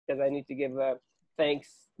because I need to give thanks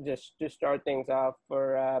just to start things off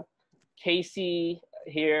for Casey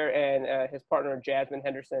here and his partner Jasmine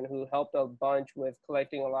Henderson, who helped a bunch with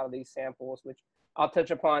collecting a lot of these samples, which I'll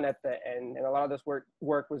touch upon at the end. And a lot of this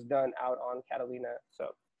work was done out on Catalina. So,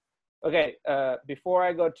 okay, before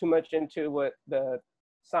I go too much into what the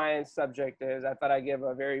science subject is, I thought I'd give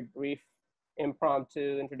a very brief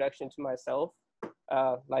impromptu introduction to myself.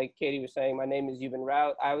 Like Katie was saying, my name is Yubin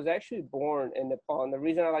Raut. I was actually born in Nepal, and the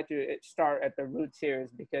reason I like to start at the roots here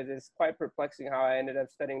is because it's quite perplexing how I ended up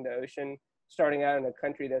studying the ocean, starting out in a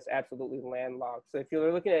country that's absolutely landlocked. So if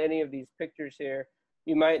you're looking at any of these pictures here,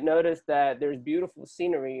 you might notice that there's beautiful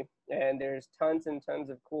scenery and there's tons and tons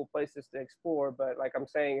of cool places to explore, but like I'm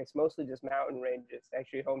saying, it's mostly just mountain ranges,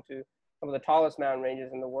 actually home to some of the tallest mountain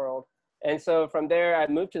ranges in the world. And so from there, I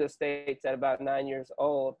moved to the States at about 9 years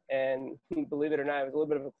old. And believe it or not, it was a little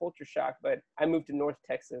bit of a culture shock, but I moved to North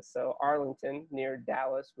Texas, so Arlington near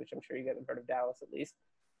Dallas, which I'm sure you guys have heard of Dallas at least.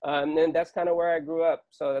 And that's kind of where I grew up.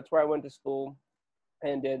 So that's where I went to school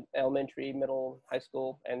and did elementary, middle, high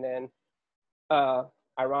school. And then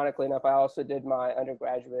ironically enough, I also did my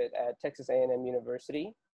undergraduate at Texas A&M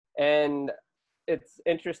University. And it's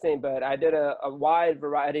interesting, but I did a wide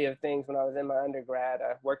variety of things when I was in my undergrad.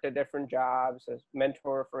 I worked at different jobs as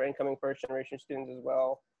mentor for incoming first generation students as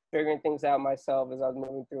well, figuring things out myself as I was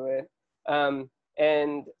moving through it.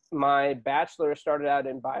 And my bachelor started out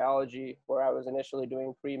in biology, where I was initially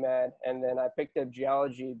doing pre-med, and then I picked up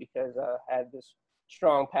geology because I had this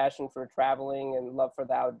strong passion for traveling and love for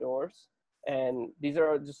the outdoors. And these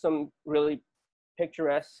are just some really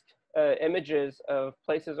picturesque images of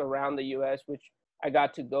places around the US, which I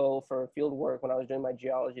got to go for field work when I was doing my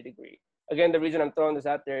geology degree. Again, the reason I'm throwing this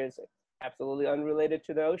out there is absolutely unrelated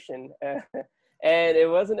to the ocean. And it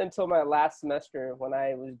wasn't until my last semester when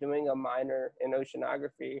I was doing a minor in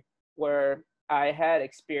oceanography where I had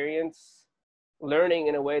experience learning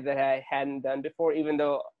in a way that I hadn't done before, even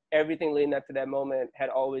though everything leading up to that moment had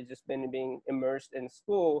always just been being immersed in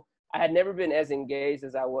school. I had never been as engaged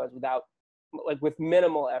as I was with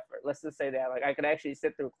minimal effort. Let's just say that. Like I could actually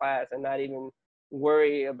sit through class and not even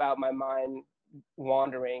worry about my mind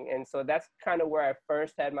wandering. And so that's kind of where I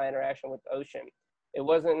first had my interaction with the ocean. It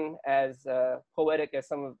wasn't as poetic as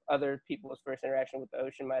some of other people's first interaction with the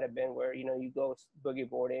ocean might have been, where, you know, you go boogie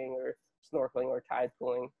boarding or snorkeling or tide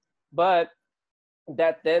pooling. But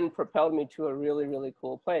that then propelled me to a really, really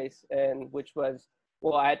cool place, and which was,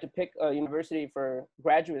 well, I had to pick a university for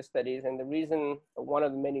graduate studies. And the reason, one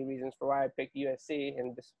of the many reasons for why I picked USC,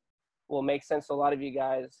 and this will make sense to a lot of you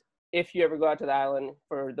guys, if you ever go out to the island,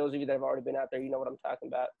 for those of you that have already been out there, you know what I'm talking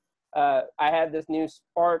about. I had this new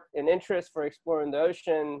spark and interest for exploring the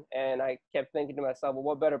ocean, and I kept thinking to myself, well,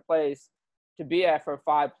 what better place to be at for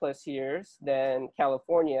 5+ years than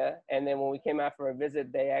California? And then when we came out for a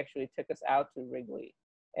visit, they actually took us out to Wrigley,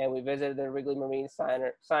 and we visited the Wrigley Marine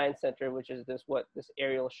Science Center, which is what this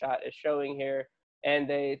aerial shot is showing here. And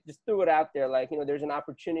they just threw it out there, like, you know, there's an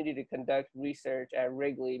opportunity to conduct research at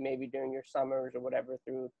Wrigley, maybe during your summers or whatever,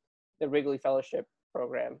 through the Wrigley Fellowship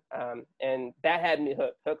program. And that had me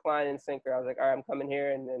hook, line, and sinker. I was like, all right, I'm coming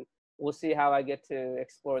here, and then we'll see how I get to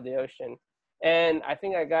explore the ocean. And I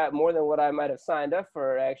think I got more than what I might have signed up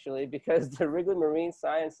for, actually, because the Wrigley Marine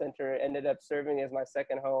Science Center ended up serving as my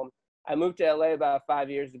second home. I moved to LA about 5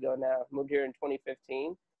 years ago now, moved here in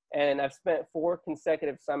 2015, and I've spent 4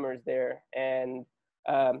 consecutive summers there. And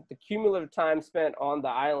the cumulative time spent on the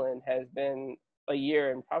island has been a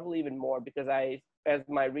year and probably even more, because as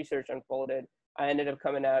my research unfolded, I ended up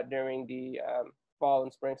coming out during the fall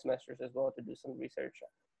and spring semesters as well to do some research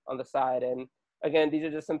on the side. And again, these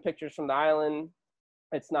are just some pictures from the island.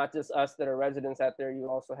 It's not just us that are residents out there. You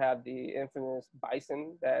also have the infamous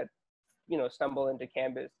bison that, you know, stumble into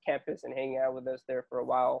campus and hang out with us there for a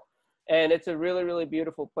while. And it's a really, really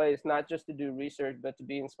beautiful place, not just to do research, but to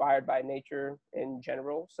be inspired by nature in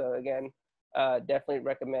general. So again, definitely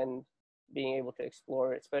recommend being able to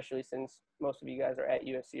explore it, especially since most of you guys are at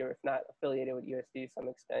USC, or if not affiliated with USC to some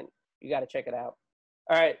extent. You got to check it out.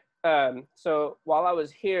 All right. So while I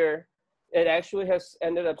was here, it actually has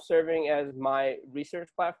ended up serving as my research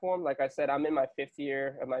platform. Like I said, I'm in my 5th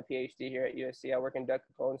year of my PhD here at USC. I work in Doug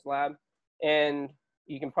Capone's lab. And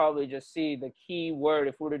you can probably just see the key word,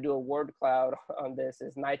 if we were to do a word cloud on this,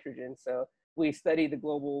 is nitrogen. So we study the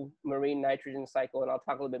global marine nitrogen cycle, and I'll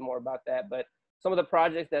talk a little bit more about that. But some of the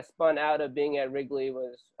projects that spun out of being at Wrigley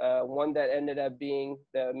was one that ended up being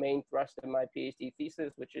the main thrust of my PhD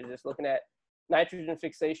thesis, which is just looking at nitrogen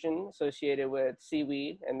fixation associated with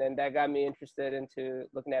seaweed. And then that got me interested into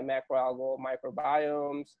looking at macroalgal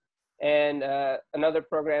microbiomes. And another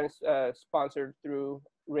program sponsored through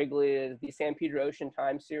Wrigley is the San Pedro Ocean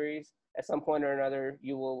Time series. At some point or another,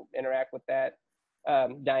 you will interact with that.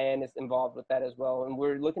 Diane is involved with that as well. And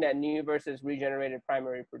we're looking at new versus regenerated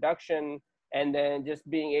primary production, and then just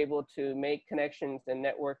being able to make connections and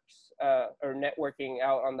networks or networking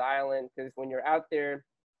out on the island. Because when you're out there,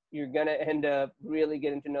 you're going to end up really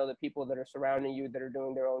getting to know the people that are surrounding you, that are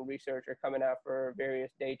doing their own research or coming out for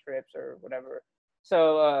various day trips or whatever.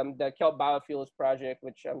 So the Kelp Biofuels Project,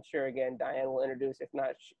 which I'm sure, again, Diane will introduce, if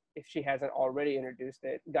not, if she hasn't already introduced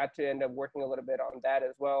it, got to end up working a little bit on that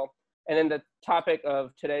as well. And then the topic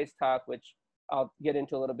of today's talk, which I'll get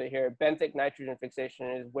into a little bit here, benthic nitrogen fixation,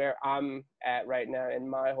 is where I'm at right now in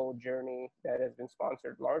my whole journey that has been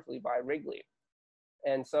sponsored largely by Wrigley.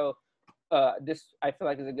 And so this, I feel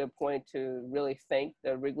like, is a good point to really thank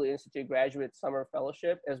the Wrigley Institute Graduate Summer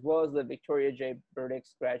Fellowship, as well as the Victoria J.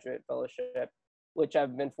 Burdick's Graduate Fellowship, which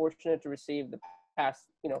I've been fortunate to receive the past,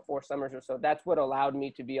 4 summers or so. That's what allowed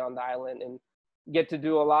me to be on the island and get to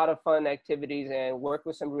do a lot of fun activities and work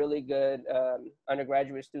with some really good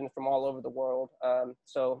undergraduate students from all over the world.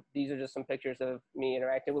 So these are just some pictures of me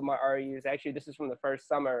interacting with my RUs. Actually, this is from the first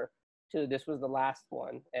summer to this was the last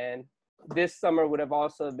one. And this summer would have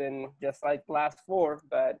also been just like the last 4,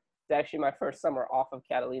 but it's actually my first summer off of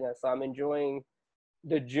Catalina. So I'm enjoying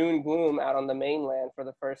the June gloom out on the mainland for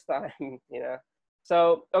the first time,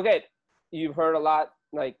 So, okay, you've heard a lot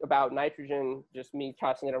about nitrogen, just me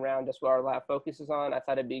tossing it around. That's what our lab focuses on. I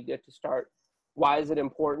thought it'd be good to start. Why is it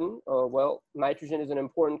important? Well, nitrogen is an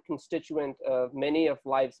important constituent of many of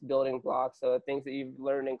life's building blocks. So things that you've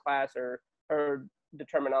learned in class or heard the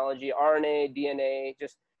terminology, RNA, DNA,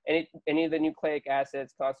 just any of the nucleic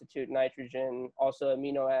acids constitute nitrogen, also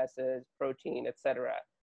amino acids, protein, etc.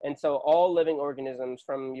 And so all living organisms,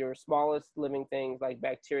 from your smallest living things like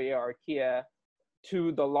bacteria, archaea,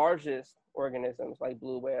 to the largest organisms like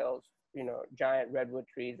blue whales, giant redwood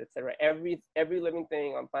trees, etc. Every living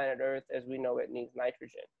thing on planet Earth as we know it needs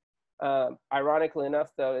nitrogen. Ironically enough,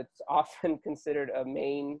 though, it's often considered a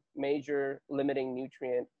major limiting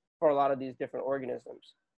nutrient for a lot of these different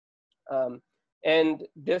organisms. And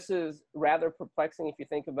this is rather perplexing if you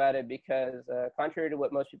think about it, because contrary to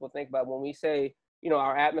what most people think about, when we say,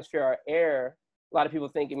 our atmosphere, our air, a lot of people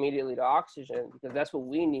think immediately to oxygen because that's what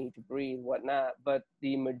we need to breathe, whatnot. But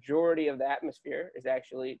the majority of the atmosphere is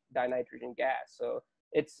actually dinitrogen gas. So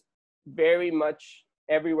it's very much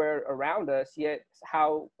everywhere around us, yet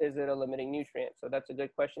how is it a limiting nutrient? So that's a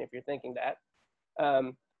good question if you're thinking that.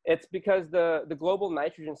 It's because the global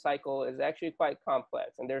nitrogen cycle is actually quite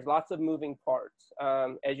complex, and there's lots of moving parts.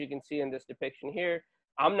 As you can see in this depiction here,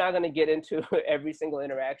 I'm not going to get into every single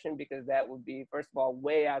interaction because that would be, first of all,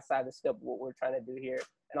 way outside the scope of what we're trying to do here.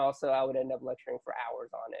 And also, I would end up lecturing for hours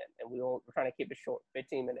on it, and we're trying to keep it short,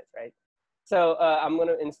 15 minutes, right? So I'm going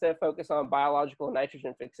to instead focus on biological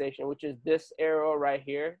nitrogen fixation, which is this arrow right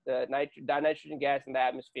here, the dinitrogen gas in the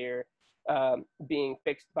atmosphere being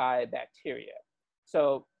fixed by bacteria.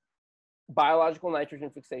 So biological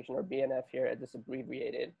nitrogen fixation, or BNF here, as this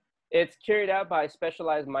abbreviated, it's carried out by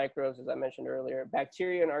specialized microbes, as I mentioned earlier,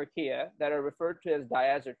 bacteria and archaea, that are referred to as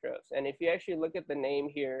diazotrophs. And if you actually look at the name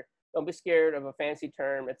here, don't be scared of a fancy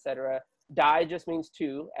term, etc. Di just means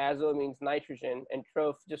 2, azo means nitrogen, and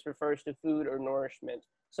troph just refers to food or nourishment.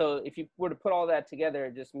 So if you were to put all that together,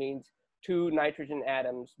 it just means 2 nitrogen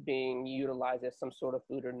atoms being utilized as some sort of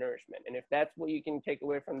food or nourishment. And if that's what you can take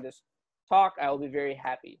away from this talk, I will be very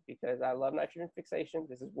happy, because I love nitrogen fixation.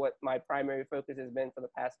 This is what my primary focus has been for the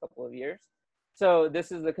past couple of years. So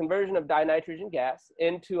this is the conversion of dinitrogen gas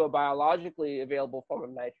into a biologically available form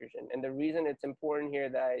of nitrogen. And the reason it's important here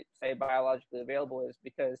that I say biologically available is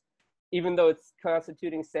because even though it's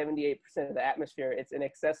constituting 78% of the atmosphere, it's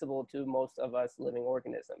inaccessible to most of us living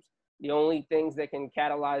organisms. The only things that can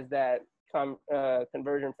catalyze that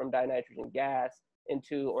conversion from dinitrogen gas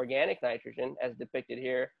into organic nitrogen, as depicted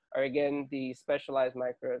here, are again the specialized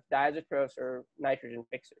microbes, diazotrophs, or nitrogen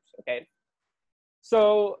fixers, okay?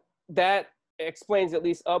 So that explains at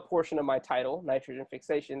least a portion of my title, nitrogen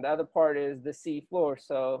fixation. The other part is the seafloor.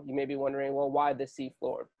 So you may be wondering, well, why the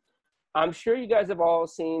seafloor? I'm sure you guys have all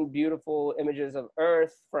seen beautiful images of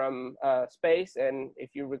Earth from space. And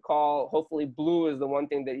if you recall, hopefully blue is the one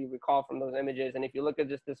thing that you recall from those images. And if you look at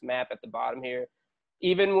just this map at the bottom here,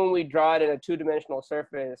 even when we draw it in a 2-dimensional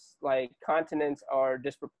surface, like continents are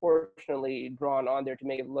disproportionately drawn on there to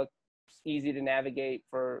make it look easy to navigate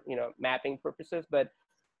for, mapping purposes. But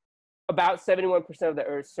about 71% of the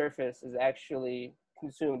Earth's surface is actually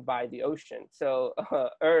consumed by the ocean. So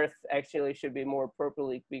Earth actually should be more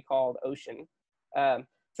appropriately be called ocean.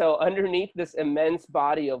 So underneath this immense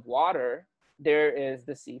body of water, there is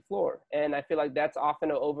the sea floor. And I feel like that's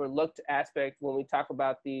often an overlooked aspect when we talk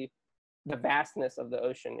about the vastness of the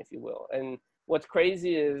ocean, if you will. And what's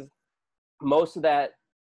crazy is most of that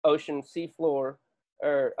ocean seafloor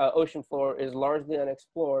or ocean floor is largely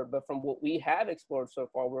unexplored, but from what we have explored so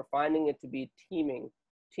far, we're finding it to be teeming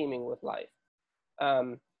with life.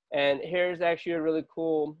 Um, and here's actually a really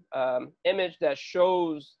cool image that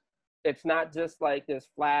shows it's not just like this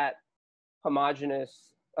flat,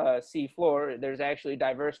 homogeneous sea floor. There's actually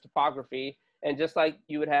diverse topography. And just like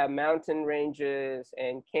you would have mountain ranges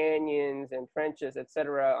and canyons and trenches, et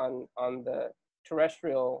cetera, on the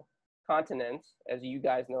terrestrial continents, as you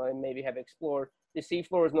guys know and maybe have explored, the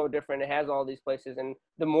seafloor is no different. It has all these places. And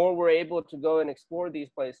the more we're able to go and explore these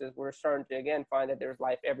places, we're starting to, again, find that there's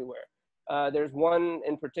life everywhere. There's one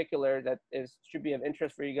in particular that should be of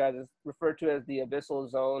interest for you guys. It's referred to as the abyssal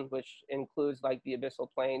zone, which includes like the abyssal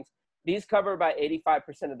plains. These cover about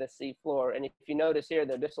 85% of the sea floor. And if you notice here,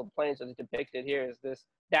 the abyssal plains as depicted here is this,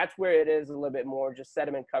 that's where it is a little bit more just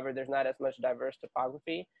sediment covered. There's not as much diverse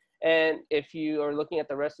topography. And if you are looking at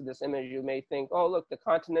the rest of this image, you may think, oh, look, the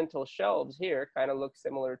continental shelves here kind of look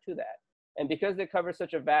similar to that. And because they cover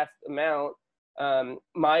such a vast amount,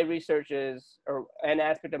 my research is, or an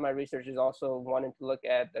aspect of my research is also wanting to look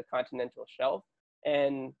at the continental shelf.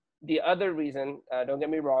 And the other reason, don't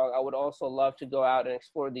get me wrong, I would also love to go out and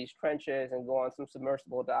explore these trenches and go on some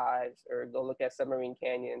submersible dives or go look at submarine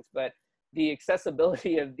canyons. But the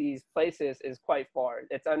accessibility of these places is quite far.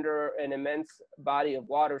 It's under an immense body of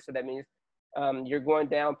water. So that means you're going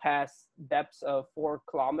down past depths of 4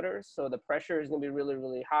 kilometers. So the pressure is going to be really,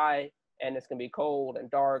 really high, and it's going to be cold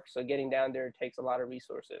and dark. So getting down there takes a lot of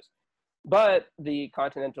resources. But the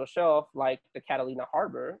continental shelf, like the Catalina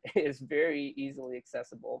Harbor, is very easily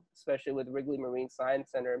accessible, especially with Wrigley Marine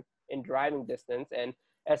Science Center in driving distance. And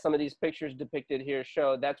as some of these pictures depicted here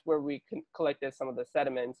show, that's where we collected some of the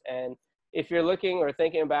sediments. And if you're looking or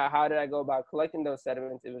thinking about how did I go about collecting those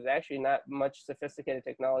sediments, it was actually not much sophisticated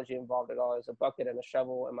technology involved at all. It was a bucket and a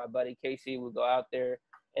shovel, and my buddy Casey would go out there.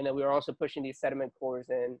 And then we were also pushing these sediment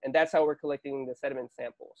cores in, and that's how we're collecting the sediment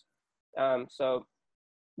samples. So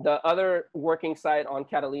the other working site on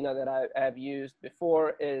Catalina that I have used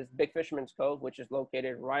before is Big Fisherman's Cove, which is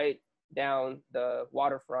located right down the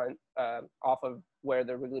waterfront off of where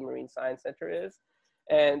the Wrigley Marine Science Center is.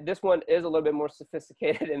 And this one is a little bit more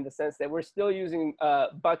sophisticated in the sense that we're still using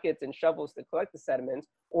buckets and shovels to collect the sediments,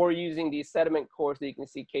 or using these sediment cores that you can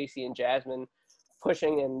see Casey and Jasmine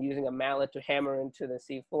pushing and using a mallet to hammer into the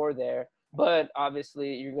sea floor there. But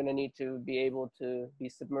obviously you're going to need to be able to be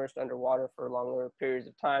submerged underwater for longer periods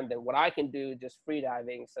of time than what I can do just free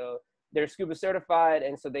diving. So they're scuba certified,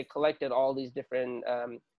 and so they collected all these different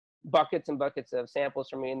buckets and buckets of samples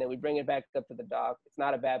from me, and then we bring it back up to the dock. It's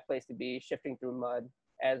not a bad place to be, shifting through mud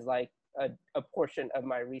as like a portion of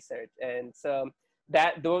my research. And so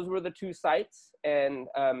those were the 2 sites, and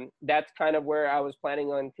that's kind of where I was planning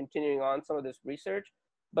on continuing on some of this research.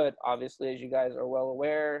 But obviously, as you guys are well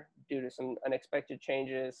aware, due to some unexpected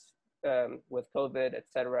changes with COVID, et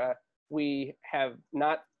cetera, we have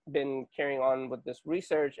not been carrying on with this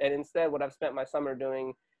research. And instead, what I've spent my summer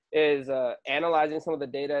doing is analyzing some of the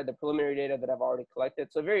data, the preliminary data that I've already collected.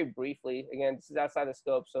 So very briefly, again, this is outside the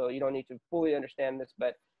scope, so you don't need to fully understand this,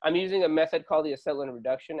 but I'm using a method called the acetylene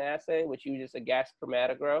reduction assay, which uses a gas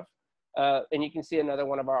chromatograph. And you can see another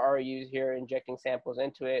one of our RUs here injecting samples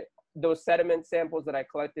into it. Those sediment samples that I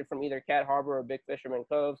collected from either Cat Harbor or Big Fisherman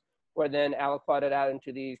Coves were then aliquoted out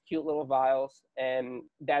into these cute little vials. And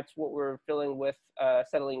that's what we're filling with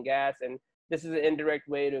acetylene gas. And this is an indirect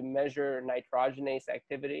way to measure nitrogenase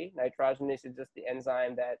activity. Nitrogenase is just the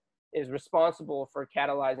enzyme that is responsible for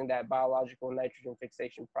catalyzing that biological nitrogen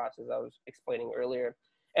fixation process I was explaining earlier.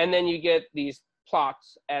 And then you get these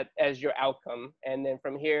plots as your outcome. And then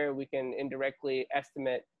from here, we can indirectly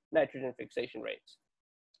estimate nitrogen fixation rates.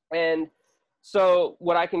 And so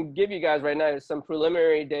what I can give you guys right now is some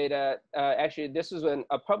preliminary data. Actually, this is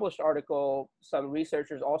a published article. Some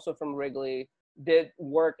researchers also from Wrigley did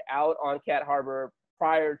work out on Cat Harbor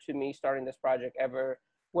prior to me starting this project ever,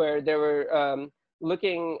 where they were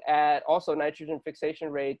looking at also nitrogen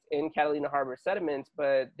fixation rates in Catalina Harbor sediments,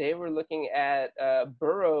 but they were looking at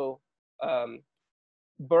burrowed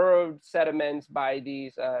sediments by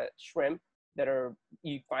these shrimp that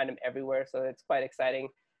you find them everywhere. So it's quite exciting.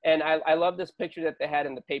 And I love this picture that they had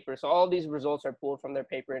in the paper. So all these results are pulled from their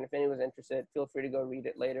paper. And if anyone's interested, feel free to go read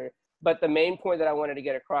it later. But the main point that I wanted to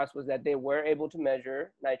get across was that they were able to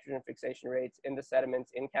measure nitrogen fixation rates in the sediments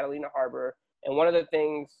in Catalina Harbor. And one of the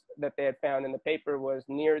things that they had found in the paper was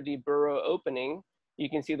near the burrow opening, you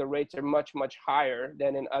can see the rates are much, much higher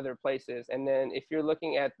than in other places. And then if you're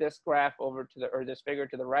looking at this graph over to the, or this figure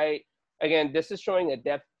to the right, again, this is showing a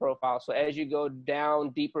depth profile. So as you go down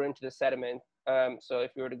deeper into the sediment, so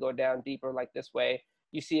if you were to go down deeper like this way,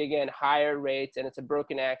 you see again higher rates, and it's a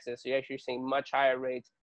broken axis. So you're actually seeing much higher rates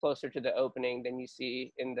closer to the opening than you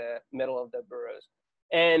see in the middle of the burrows.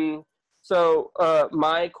 And so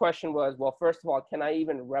my question was, well, first of all, can I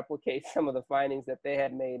even replicate some of the findings that they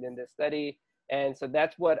had made in this study? And so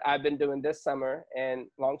that's what I've been doing this summer. And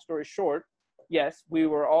long story short, yes, we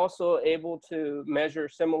were also able to measure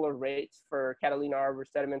similar rates for Catalina Harbor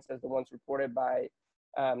sediments as the ones reported by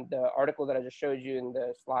the article that I just showed you in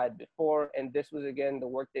the slide before. And this was, again, the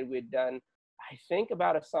work that we'd done, I think,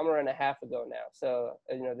 about a summer and a half ago now. So,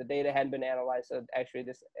 you know, the data hadn't been analyzed. So actually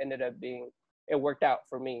this ended up being, it worked out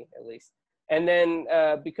for me at least. And then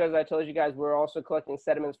because I told you guys, we're also collecting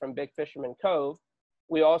sediments from Big Fisherman Cove,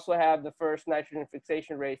 we also have the first nitrogen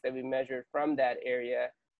fixation rates that we measured from that area.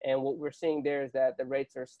 And what we're seeing there is that the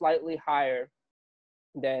rates are slightly higher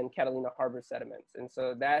than Catalina Harbor sediments. And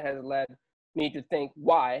so that has led me to think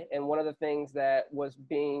why. And one of the things that was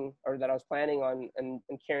being, or that I was planning on and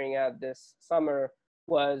carrying out this summer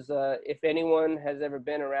was if anyone has ever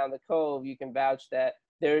been around the cove, you can vouch that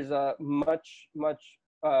there's a much, much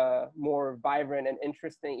more vibrant and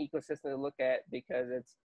interesting ecosystem to look at, because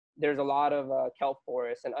there's a lot of kelp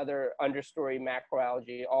forests and other understory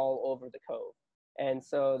macroalgae all over the cove. And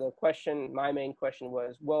so the question, my main question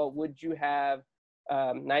was, well, would you have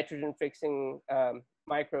nitrogen fixing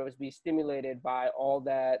microbes be stimulated by all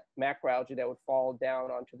that macroalgae that would fall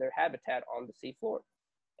down onto their habitat on the seafloor?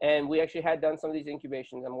 And we actually had done some of these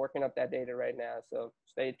incubations. I'm working up that data right now, so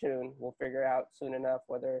stay tuned. We'll figure out soon enough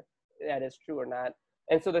whether that is true or not.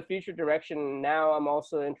 And so the future direction, now I'm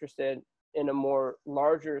also interested in a more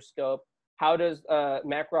larger scope. How does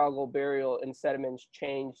macroalgal burial in sediments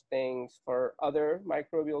change things for other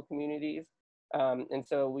microbial communities? And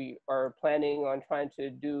so we are planning on trying to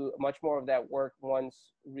do much more of that work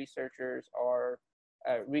once research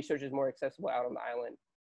is more accessible out on the island.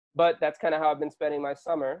 But that's kind of how I've been spending my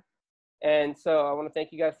summer. And so I want to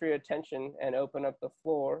thank you guys for your attention and open up the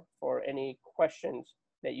floor for any questions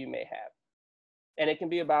that you may have. And it can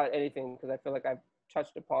be about anything, because I feel like I've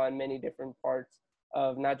touched upon many different parts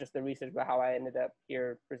of not just the research, but how I ended up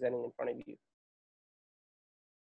here presenting in front of you.